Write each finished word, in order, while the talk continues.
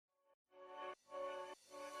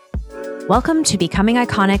Welcome to Becoming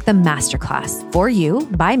Iconic, the Masterclass. For you,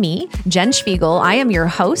 by me, Jen Spiegel. I am your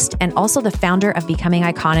host and also the founder of Becoming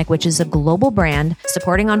Iconic, which is a global brand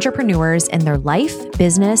supporting entrepreneurs in their life,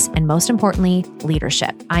 business, and most importantly,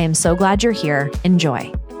 leadership. I am so glad you're here.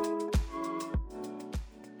 Enjoy.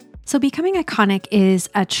 So Becoming Iconic is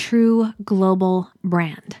a true global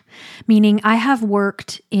brand, meaning I have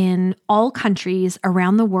worked in all countries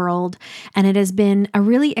around the world, and it has been a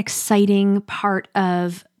really exciting part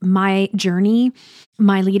of my journey,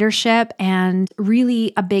 my leadership, and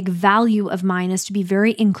really a big value of mine is to be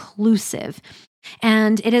very inclusive.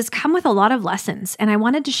 And it has come with a lot of lessons. And I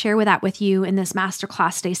wanted to share that with you in this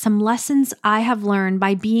masterclass today. Some lessons I have learned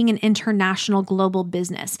by being an international global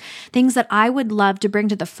business, things that I would love to bring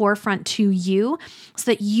to the forefront to you so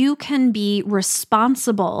that you can be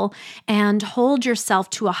responsible and hold yourself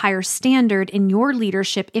to a higher standard in your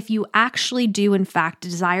leadership if you actually do, in fact,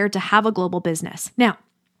 desire to have a global business. Now,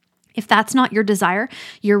 if that's not your desire,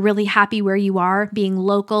 you're really happy where you are, being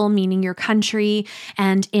local, meaning your country,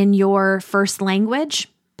 and in your first language,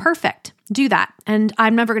 perfect. Do that. And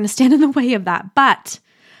I'm never going to stand in the way of that. But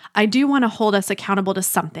I do want to hold us accountable to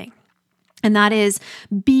something. And that is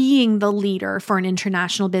being the leader for an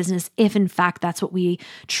international business, if in fact that's what we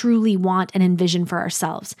truly want and envision for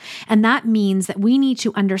ourselves. And that means that we need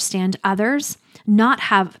to understand others, not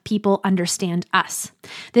have people understand us.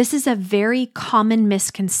 This is a very common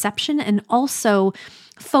misconception and also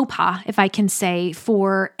faux pas, if I can say,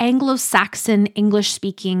 for Anglo-Saxon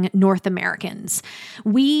English-speaking North Americans.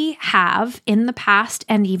 We have in the past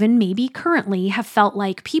and even maybe currently have felt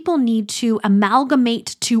like people need to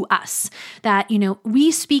amalgamate to us that,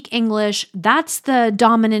 we speak English, that's the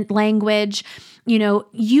dominant language.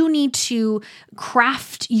 You need to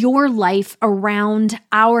craft your life around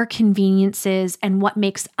our conveniences and what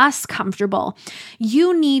makes us comfortable.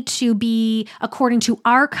 You need to be according to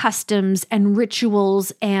our customs and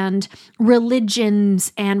rituals and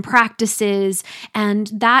religions and practices. And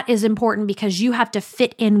that is important because you have to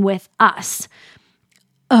fit in with us.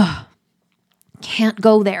 Can't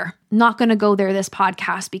go there. Not going to go there this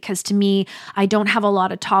podcast because to me, I don't have a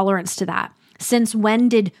lot of tolerance to that. Since when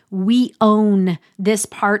did we own this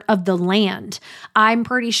part of the land? I'm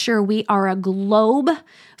pretty sure we are a globe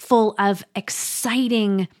full of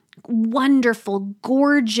exciting, wonderful,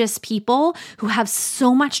 gorgeous people who have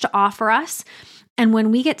so much to offer us. And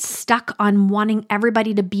when we get stuck on wanting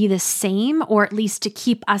everybody to be the same, or at least to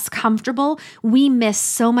keep us comfortable, we miss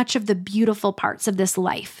so much of the beautiful parts of this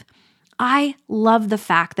life. I love the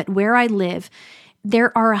fact that where I live,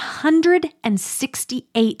 there are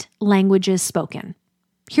 168 languages spoken.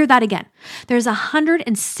 Hear that again. There's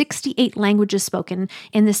 168 languages spoken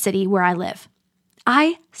in the city where I live.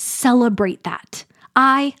 I celebrate that.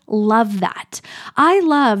 I love that. I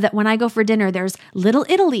love that when I go for dinner, there's Little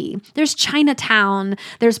Italy, there's Chinatown,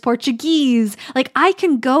 there's Portuguese. Like I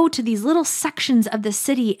can go to these little sections of the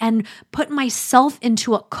city and put myself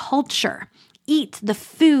into a culture. Eat the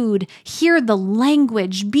food, hear the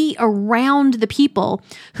language, be around the people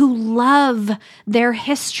who love their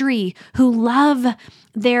history, who love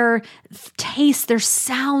their taste, their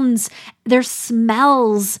sounds, their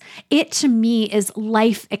smells. It to me is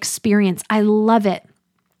life experience. I love it.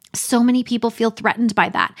 So many people feel threatened by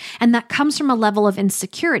that. And that comes from a level of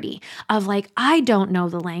insecurity of like, I don't know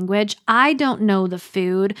the language. I don't know the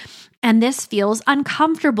food. And this feels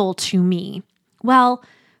uncomfortable to me. Well,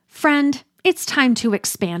 friend, it's time to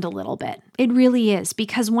expand a little bit. It really is,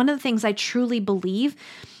 because one of the things I truly believe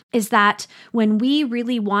is that when we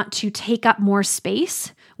really want to take up more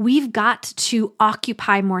space, we've got to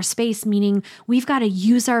occupy more space, meaning we've got to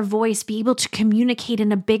use our voice, be able to communicate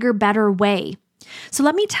in a bigger, better way. So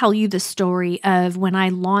let me tell you the story of when I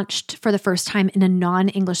launched for the first time in a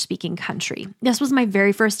non-English speaking country. This was my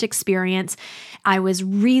very first experience. I was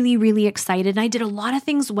really, really excited. I did a lot of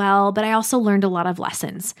things well, but I also learned a lot of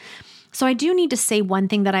lessons. So I do need to say one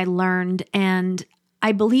thing that I learned, and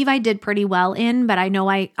I believe I did pretty well in, but I know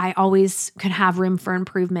I always could have room for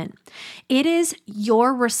improvement. It is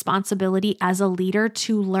your responsibility as a leader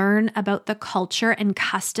to learn about the culture and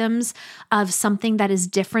customs of something that is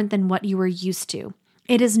different than what you were used to.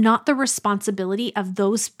 It is not the responsibility of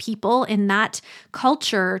those people in that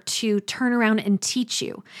culture to turn around and teach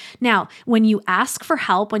you. Now, when you ask for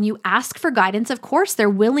help, when you ask for guidance, of course, they're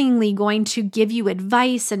willingly going to give you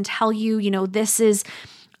advice and tell you, this is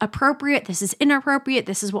appropriate, this is inappropriate,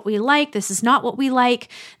 this is what we like, this is not what we like.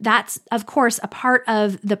 That's, of course, a part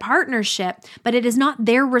of the partnership, but it is not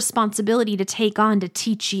their responsibility to take on to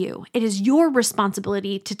teach you. It is your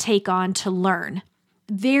responsibility to take on to learn.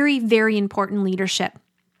 Very, very important leadership.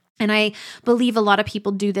 And I believe a lot of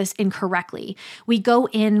people do this incorrectly. We go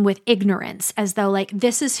in with ignorance as though like,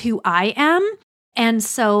 this is who I am. And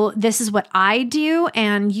so this is what I do.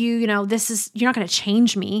 And you're not going to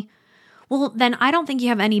change me. Well, then I don't think you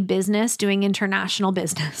have any business doing international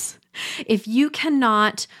business. If you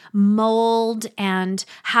cannot mold and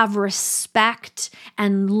have respect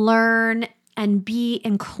and learn and be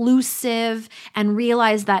inclusive and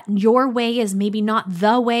realize that your way is maybe not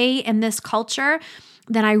the way in this culture,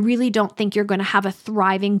 then I really don't think you're going to have a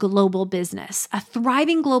thriving global business. A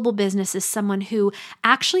thriving global business is someone who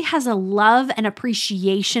actually has a love and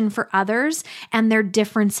appreciation for others and their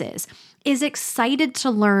differences, is excited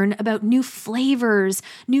to learn about new flavors,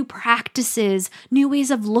 new practices, new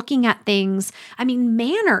ways of looking at things. I mean,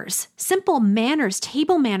 manners, simple manners,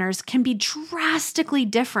 table manners can be drastically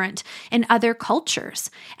different in other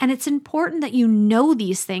cultures. And it's important that you know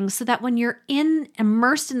these things so that when you're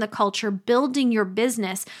immersed in the culture, building your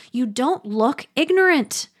business, you don't look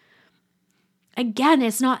ignorant. Again,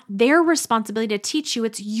 it's not their responsibility to teach you,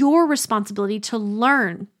 it's your responsibility to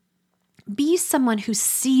learn. Be someone who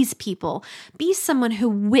sees people. Be someone who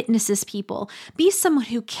witnesses people. Be someone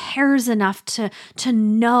who cares enough to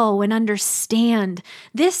know and understand.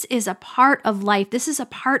 This is a part of life. This is a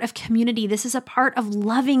part of community. This is a part of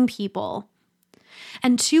loving people.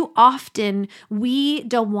 And too often, we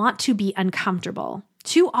don't want to be uncomfortable.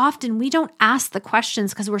 Too often, we don't ask the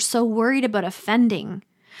questions because we're so worried about offending.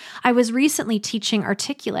 I was recently teaching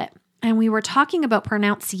Articulate. And we were talking about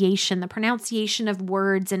pronunciation, the pronunciation of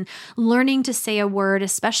words and learning to say a word,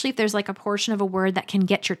 especially if there's like a portion of a word that can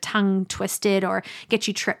get your tongue twisted or get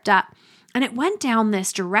you tripped up. And it went down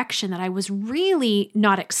this direction that I was really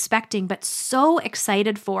not expecting, but so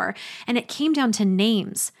excited for. And it came down to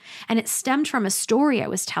names. And it stemmed from a story I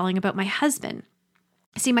was telling about my husband.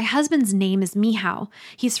 See, my husband's name is Michał.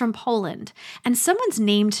 He's from Poland. And someone's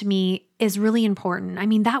name to me is really important. I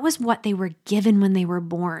mean, that was what they were given when they were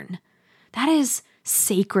born. That is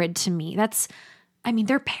sacred to me.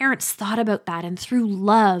 Their parents thought about that and through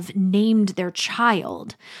love named their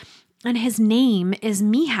child. And his name is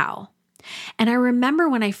Michał. And I remember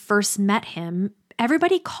when I first met him,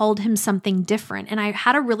 everybody called him something different. And I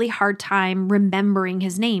had a really hard time remembering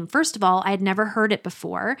his name. First of all, I had never heard it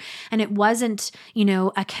before. And it wasn't,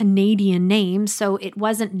 a Canadian name. So it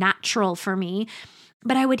wasn't natural for me.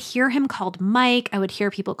 But I would hear him called Mike. I would hear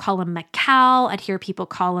people call him Mikal. I'd hear people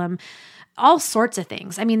call him all sorts of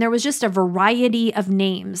things. I mean, there was just a variety of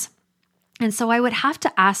names. And so I would have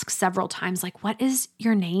to ask several times, like, what is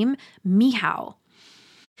your name? Michał.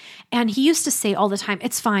 And he used to say all the time,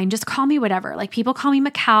 it's fine, just call me whatever. Like people call me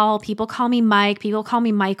Mikal, people call me Mike, people call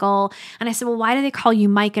me Michael. And I said, well, why do they call you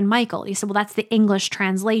Mike and Michael? He said, well, that's the English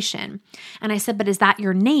translation. And I said, but is that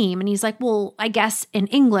your name? And he's like, well, I guess in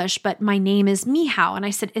English, but my name is Michał. And I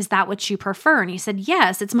said, is that what you prefer? And he said,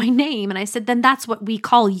 yes, it's my name. And I said, then that's what we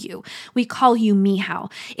call you. We call you Michał.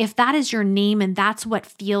 If that is your name and that's what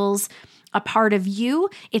feels a part of you,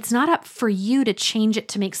 it's not up for you to change it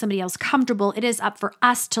to make somebody else comfortable. It is up for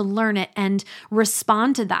us to learn it and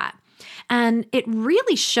respond to that. And it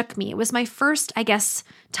really shook me. It was my first,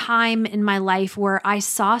 time in my life where I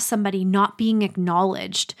saw somebody not being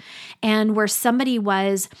acknowledged and where somebody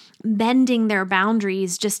was bending their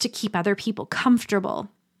boundaries just to keep other people comfortable.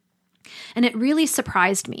 And it really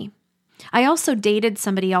surprised me. I also dated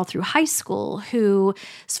somebody all through high school whose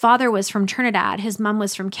father was from Trinidad, his mom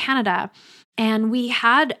was from Canada, and we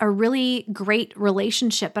had a really great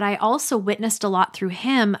relationship, but I also witnessed a lot through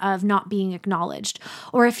him of not being acknowledged,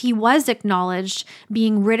 or if he was acknowledged,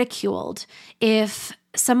 being ridiculed. If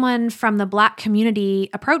someone from the Black community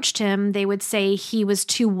approached him, they would say he was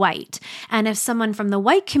too white. And if someone from the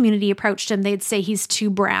white community approached him, they'd say he's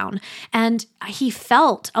too brown. And he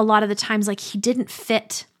felt a lot of the times like he didn't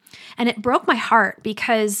fit. And it broke my heart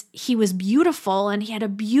because he was beautiful and he had a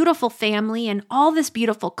beautiful family and all this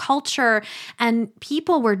beautiful culture, and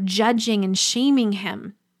people were judging and shaming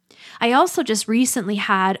him. I also just recently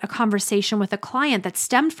had a conversation with a client that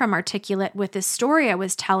stemmed from Articulate with this story I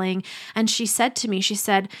was telling. And she said to me,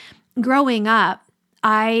 growing up,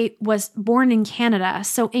 I was born in Canada,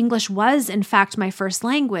 so English was in fact my first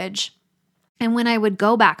language. And when I would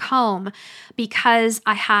go back home, because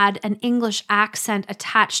I had an English accent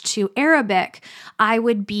attached to Arabic, I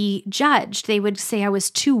would be judged. They would say I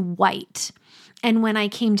was too white. And when I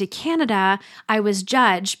came to Canada, I was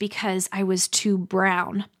judged because I was too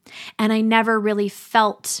brown. And I never really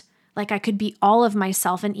felt like I could be all of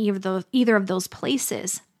myself in either of those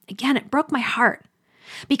places. Again, it broke my heart.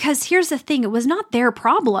 Because here's the thing, it was not their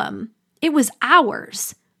problem. It was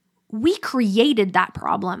ours. We created that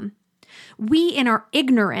problem. We, in our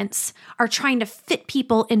ignorance, are trying to fit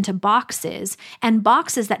people into boxes, and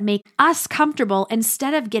boxes that make us comfortable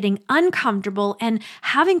instead of getting uncomfortable and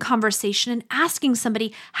having conversation and asking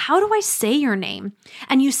somebody, how do I say your name?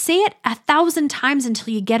 And you say it 1,000 times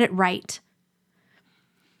until you get it right.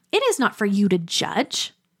 It is not for you to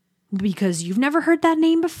judge because you've never heard that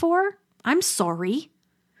name before. I'm sorry.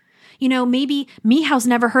 Maybe Mihaw's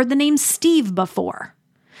never heard the name Steve before.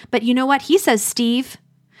 But you know what? He says Steve.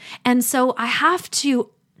 And so I have to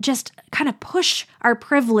just kind of push our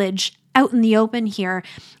privilege out in the open here.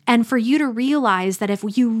 And for you to realize that if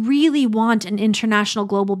you really want an international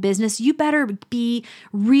global business, you better be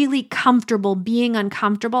really comfortable being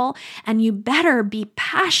uncomfortable. And you better be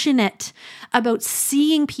passionate about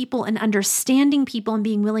seeing people and understanding people and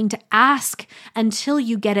being willing to ask until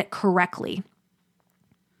you get it correctly.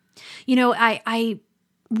 I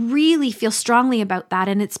really feel strongly about that.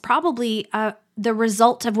 And it's probably the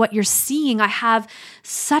result of what you're seeing. I have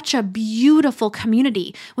such a beautiful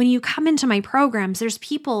community. When you come into my programs, there's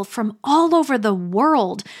people from all over the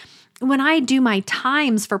world. When I do my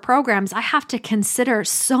times for programs, I have to consider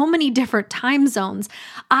so many different time zones.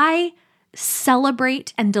 I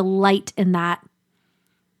celebrate and delight in that.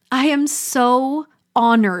 I am so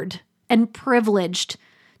honored and privileged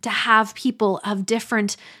to have people of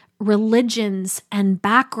different religions and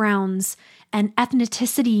backgrounds and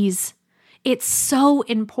ethnicities. It's so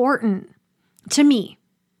important to me.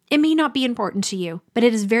 It may not be important to you, but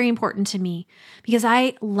it is very important to me because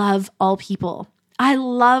I love all people. I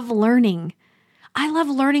love learning. I love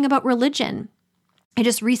learning about religion. I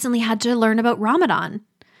just recently had to learn about Ramadan.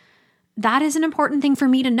 That is an important thing for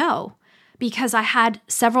me to know because I had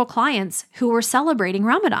several clients who were celebrating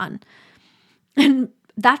Ramadan. And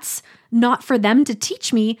that's not for them to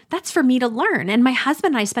teach me, that's for me to learn. And my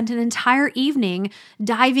husband and I spent an entire evening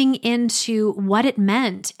diving into what it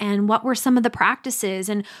meant and what were some of the practices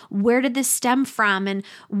and where did this stem from and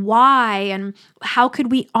why and how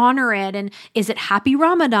could we honor it and is it Happy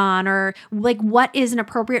Ramadan or what is an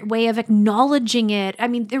appropriate way of acknowledging it? I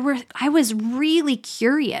mean, I was really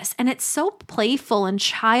curious, and it's so playful and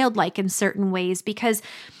childlike in certain ways because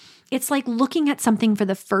it's like looking at something for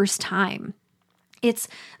the first time. It's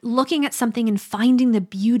looking at something and finding the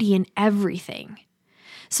beauty in everything.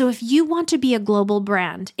 So if you want to be a global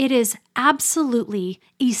brand, it is absolutely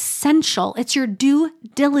essential. It's your due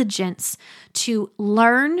diligence to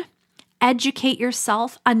learn, educate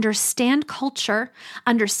yourself, understand culture,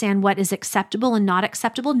 understand what is acceptable and not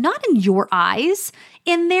acceptable, not in your eyes,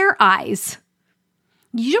 in their eyes.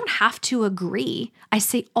 You don't have to agree. I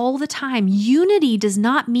say all the time, unity does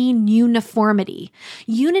not mean uniformity.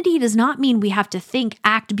 Unity does not mean we have to think,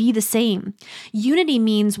 act, be the same. Unity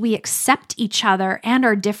means we accept each other and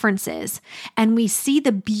our differences, and we see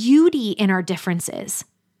the beauty in our differences.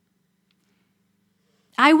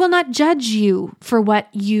 I will not judge you for what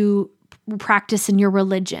you practice in your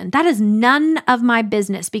religion. That is none of my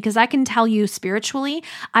business because I can tell you spiritually,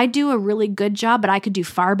 I do a really good job, but I could do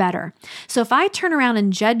far better. So if I turn around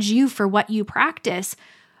and judge you for what you practice,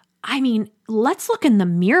 let's look in the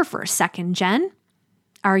mirror for a second, Jen.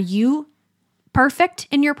 Are you perfect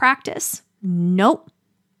in your practice? Nope.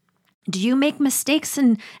 Do you make mistakes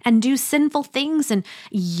and do sinful things? And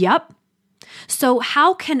yep. So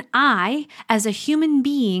how can I, as a human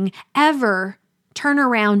being, ever turn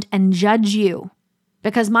around and judge you?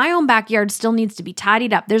 Because my own backyard still needs to be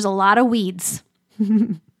tidied up. There's a lot of weeds.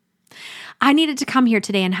 I needed to come here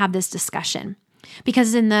today and have this discussion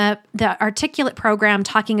because in the Articulate program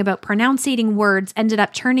talking about pronunciating words ended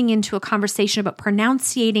up turning into a conversation about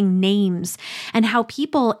pronunciating names and how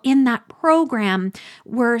people in that program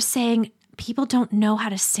were saying, people don't know how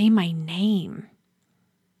to say my name.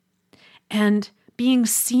 And being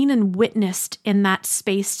seen and witnessed in that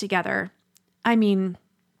space together,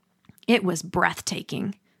 it was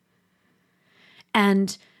breathtaking.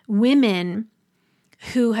 And women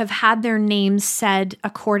who have had their names said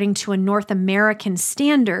according to a North American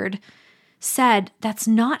standard said, that's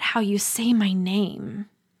not how you say my name.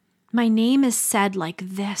 My name is said like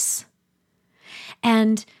this.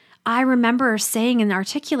 And I remember saying in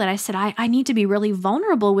Articulate, I said, I need to be really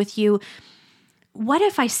vulnerable with you. What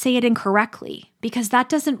if I say it incorrectly? Because that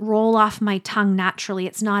doesn't roll off my tongue naturally.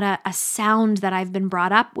 It's not a sound that I've been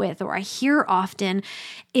brought up with or I hear often.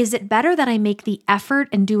 Is it better that I make the effort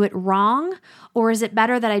and do it wrong? Or is it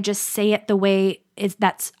better that I just say it the way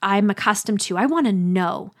I'm accustomed to? I want to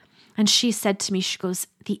know. And she said to me, she goes,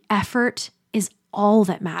 the effort is all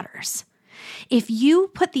that matters. If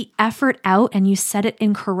you put the effort out and you said it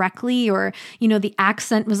incorrectly or, the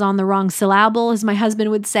accent was on the wrong syllable, as my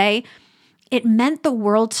husband would say, it meant the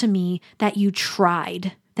world to me that you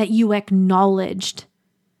tried that you acknowledged.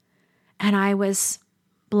 And I was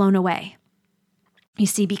blown away. You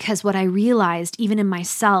see, because what I realized, even in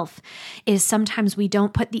myself, is sometimes we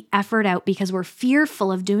don't put the effort out because we're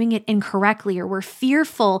fearful of doing it incorrectly, or we're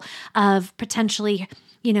fearful of potentially,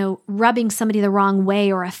 rubbing somebody the wrong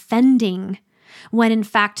way or offending, when in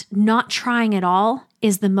fact, not trying at all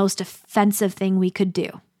is the most offensive thing we could do.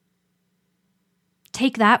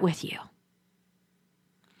 Take that with you.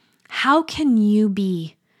 How can you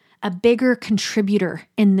be a bigger contributor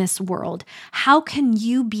in this world? How can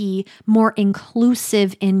you be more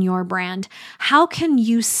inclusive in your brand? How can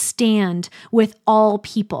you stand with all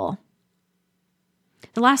people?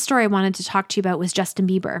 The last story I wanted to talk to you about was Justin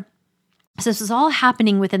Bieber. So this was all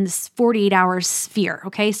happening within this 48-hour sphere,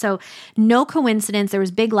 okay? So no coincidence. There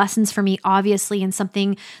was big lessons for me, obviously, and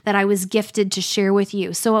something that I was gifted to share with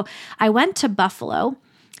you. So I went to Buffalo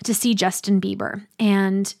to see Justin Bieber,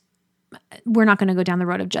 and we're not going to go down the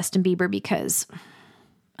road of Justin Bieber because,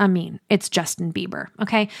 it's Justin Bieber,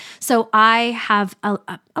 okay? So I have a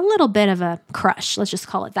little bit of a crush, let's just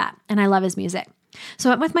call it that, and I love his music. So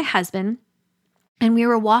I went with my husband, and we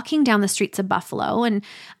were walking down the streets of Buffalo, and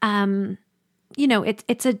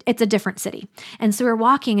it's a different city. And so we're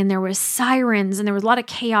walking, and there was sirens, and there was a lot of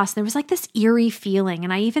chaos. And there was like this eerie feeling.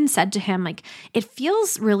 And I even said to him, like, it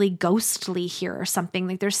feels really ghostly here or something.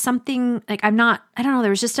 Like there's something like, I don't know.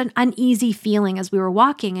 There was just an uneasy feeling as we were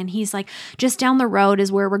walking. And he's like, just down the road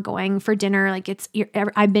is where we're going for dinner. Like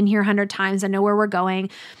I've been here 100 times. I know where we're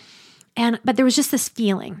going. But there was just this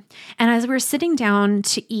feeling. And as we were sitting down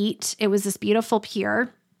to eat, it was this beautiful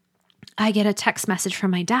pier. I get a text message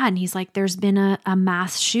from my dad, and he's like, there's been a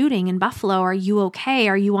mass shooting in Buffalo. Are you okay?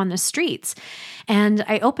 Are you on the streets? And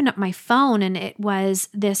I opened up my phone, and it was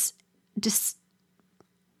this just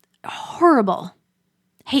horrible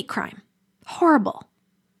hate crime. Horrible.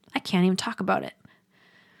 I can't even talk about it.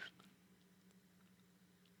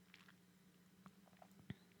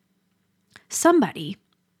 Somebody,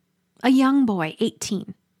 a young boy,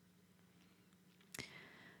 18,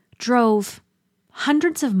 drove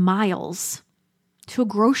hundreds of miles to a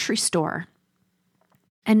grocery store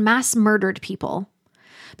and mass murdered people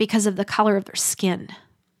because of the color of their skin.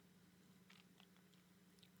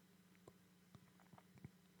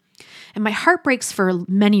 And my heart breaks for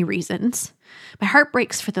many reasons. My heart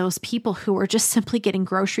breaks for those people who are just simply getting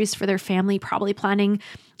groceries for their family, probably planning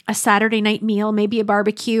a Saturday night meal, maybe a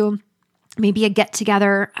barbecue, maybe a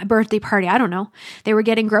get-together, a birthday party. I don't know. They were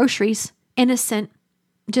getting groceries, innocent,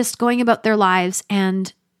 just going about their lives,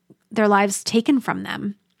 and their lives taken from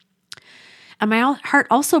them. And my heart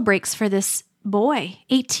also breaks for this boy,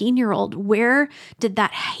 18-year-old. Where did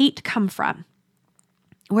that hate come from?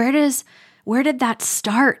 Where did that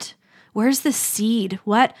start? Where's the seed?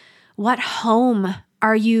 What home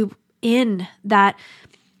are you in that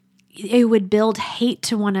it would build hate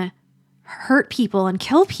to want to hurt people and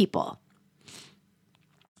kill people?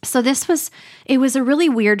 So it was a really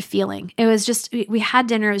weird feeling. It was just, we had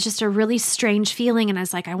dinner. It was just a really strange feeling. And I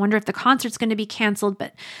was like, I wonder if the concert's going to be canceled.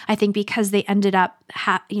 But I think because they ended up,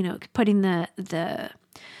 putting the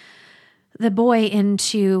boy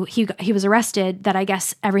into, he was arrested, that I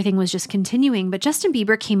guess everything was just continuing. But Justin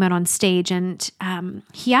Bieber came out on stage, and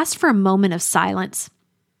he asked for a moment of silence.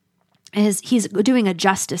 He's doing a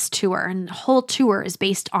justice tour, and the whole tour is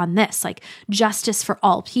based on this, like justice for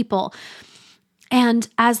all people. And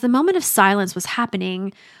as the moment of silence was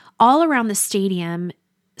happening, all around the stadium,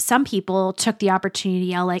 some people took the opportunity to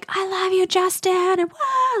yell like, "I love you, Justin," and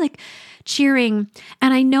wah, like cheering.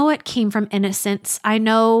 And I know it came from innocence. I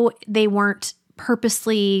know they weren't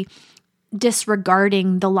purposely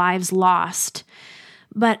disregarding the lives lost,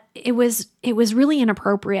 but it was really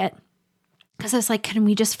inappropriate. Because I was like, can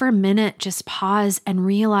we just for a minute just pause and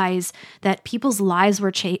realize that people's lives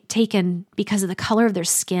were taken because of the color of their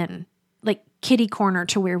skin? Like kitty corner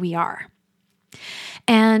to where we are.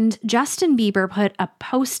 And Justin Bieber put a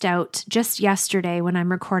post out just yesterday when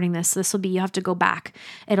I'm recording this. This will be, you have to go back.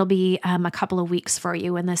 It'll be a couple of weeks for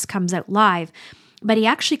you when this comes out live. But he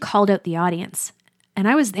actually called out the audience, and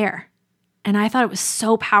I was there. And I thought it was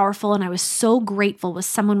so powerful, and I was so grateful with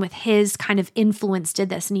someone with his kind of influence did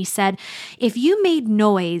this. And he said, if you made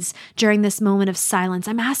noise during this moment of silence,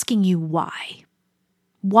 I'm asking you why.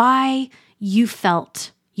 Why you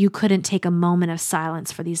felt you couldn't take a moment of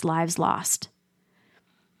silence for these lives lost.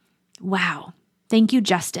 Wow. Thank you,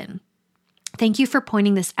 Justin. Thank you for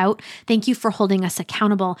pointing this out. Thank you for holding us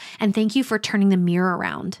accountable. And thank you for turning the mirror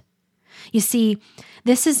around. You see,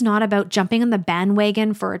 this is not about jumping on the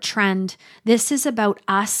bandwagon for a trend. This is about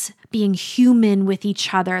us being human with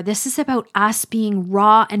each other. This is about us being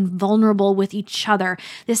raw and vulnerable with each other.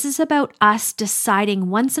 This is about us deciding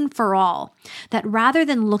once and for all that rather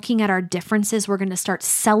than looking at our differences, we're going to start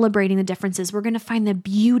celebrating the differences. We're going to find the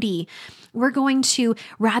beauty. We're going to,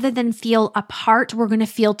 rather than feel apart, we're going to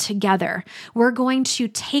feel together. We're going to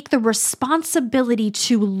take the responsibility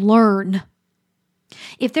to learn.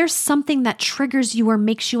 If there's something that triggers you or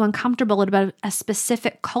makes you uncomfortable about a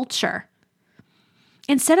specific culture,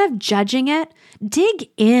 instead of judging it, dig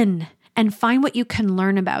in and find what you can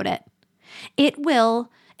learn about it. It will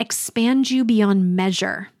expand you beyond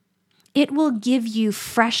measure. It will give you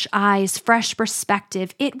fresh eyes, fresh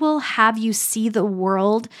perspective. It will have you see the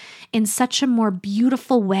world in such a more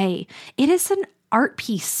beautiful way. It is an art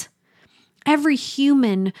piece. Every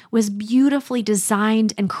human was beautifully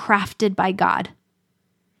designed and crafted by God.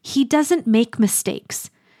 He doesn't make mistakes.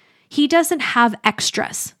 He doesn't have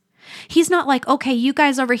extras. He's not like, okay, you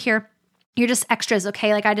guys over here, you're just extras,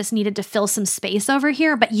 okay? Like I just needed to fill some space over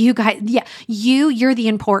here, but you guys, you're the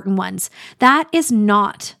important ones. That is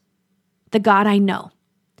not the God I know.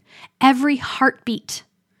 Every heartbeat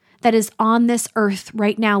that is on this earth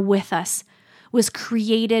right now with us was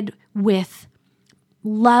created with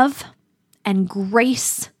love and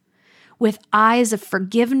grace, with eyes of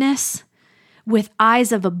forgiveness, with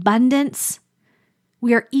eyes of abundance.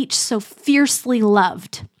 We are each so fiercely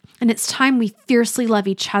loved. And it's time we fiercely love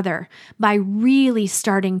each other by really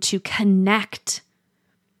starting to connect.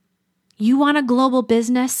 You want a global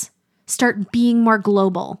business? Start being more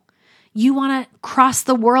global. You want to cross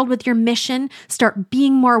the world with your mission? Start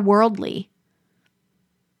being more worldly.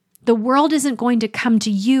 The world isn't going to come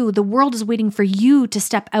to you. The world is waiting for you to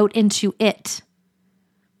step out into it.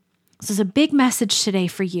 This is a big message today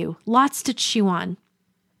for you. Lots to chew on.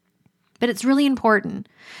 But it's really important.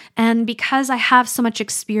 And because I have so much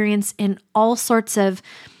experience in all sorts of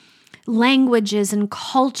languages and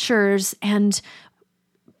cultures, and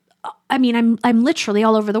I mean, I'm literally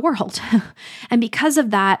all over the world. And because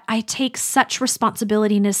of that, I take such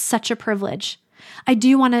responsibility and is such a privilege. I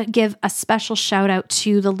do want to give a special shout out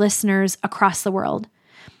to the listeners across the world.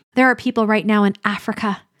 There are people right now in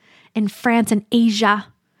Africa, in France, and Asia.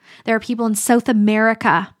 There are people in South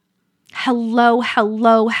America. Hello,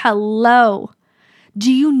 hello, hello.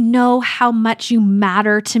 Do you know how much you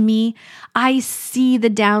matter to me? I see the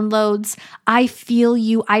downloads. I feel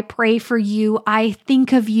you. I pray for you. I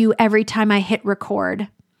think of you every time I hit record.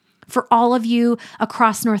 For all of you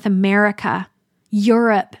across North America,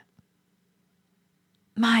 Europe,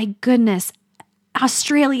 my goodness,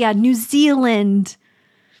 Australia, New Zealand.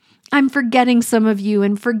 I'm forgetting some of you,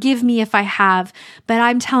 and forgive me if I have, but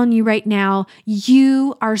I'm telling you right now,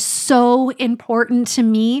 you are so important to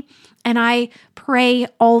me, and I pray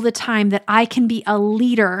all the time that I can be a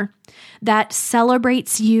leader that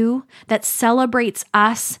celebrates you, that celebrates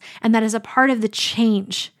us, and that is a part of the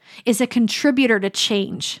change, is a contributor to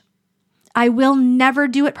change. I will never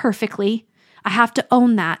do it perfectly. I have to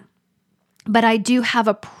own that. But I do have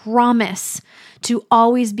a promise to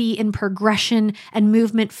always be in progression and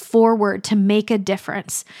movement forward to make a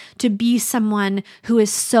difference, to be someone who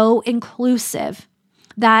is so inclusive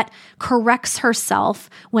that corrects herself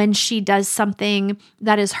when she does something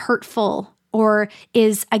that is hurtful or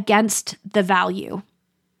is against the value.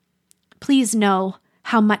 Please know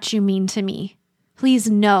how much you mean to me. Please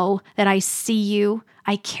know that I see you,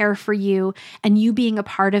 I care for you, and you being a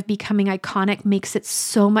part of becoming iconic makes it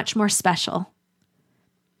so much more special.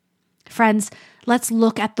 Friends, let's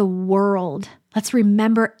look at the world. Let's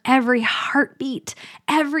remember every heartbeat,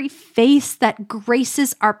 every face that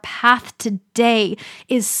graces our path today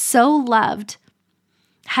is so loved,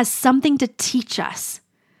 has something to teach us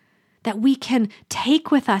that we can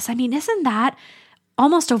take with us. I mean, isn't that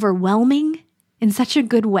almost overwhelming in such a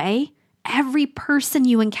good way? Every person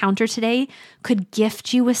you encounter today could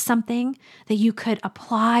gift you with something that you could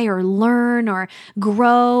apply or learn or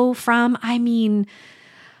grow from. I mean,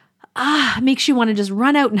 it makes you want to just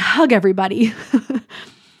run out and hug everybody.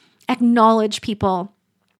 Acknowledge people.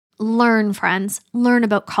 Learn, friends. Learn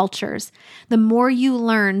about cultures. The more you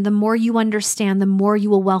learn, the more you understand, the more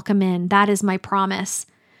you will welcome in. That is my promise.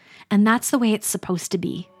 And that's the way it's supposed to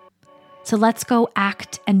be. So let's go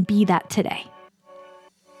act and be that today.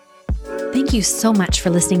 Thank you so much for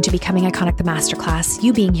listening to Becoming Iconic, the Masterclass.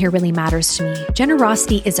 You being here really matters to me.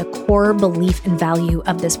 Generosity is a core belief and value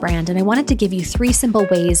of this brand, and I wanted to give you 3 simple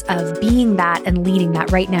ways of being that and leading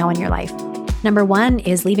that right now in your life. Number 1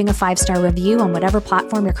 is leaving a 5-star review on whatever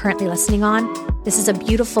platform you're currently listening on. This is a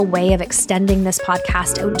beautiful way of extending this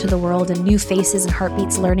podcast out into the world and new faces and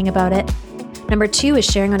heartbeats learning about it. Number 2 is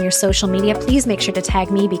sharing on your social media. Please make sure to tag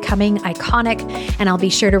me, Becoming Iconic, and I'll be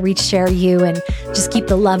sure to share you and just keep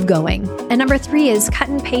the love going. And number 3 is cut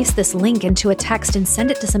and paste this link into a text and send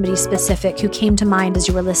it to somebody specific who came to mind as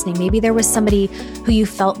you were listening. Maybe there was somebody who you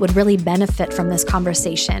felt would really benefit from this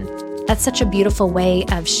conversation. That's such a beautiful way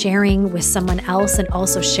of sharing with someone else and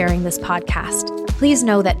also sharing this podcast. Please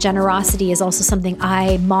know that generosity is also something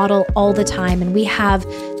I model all the time, and we have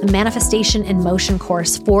the Manifestation in Motion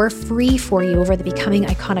course for free for you over the Becoming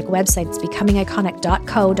Iconic website. It's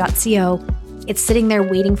becomingiconic.co.co. It's sitting there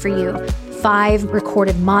waiting for you. 5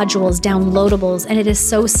 recorded modules, downloadables, and it is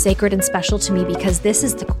so sacred and special to me because this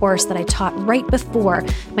is the course that I taught right before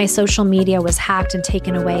my social media was hacked and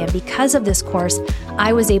taken away. And because of this course,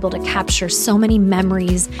 I was able to capture so many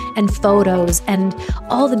memories and photos and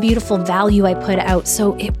all the beautiful value I put out.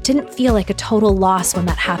 So it didn't feel like a total loss when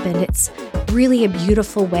that happened. It's really a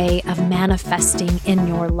beautiful way of manifesting in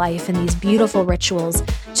your life and these beautiful rituals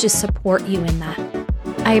to support you in that.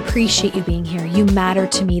 I appreciate you being here. You matter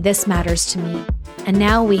to me. This matters to me. And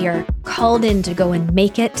now we are called in to go and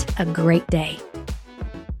make it a great day.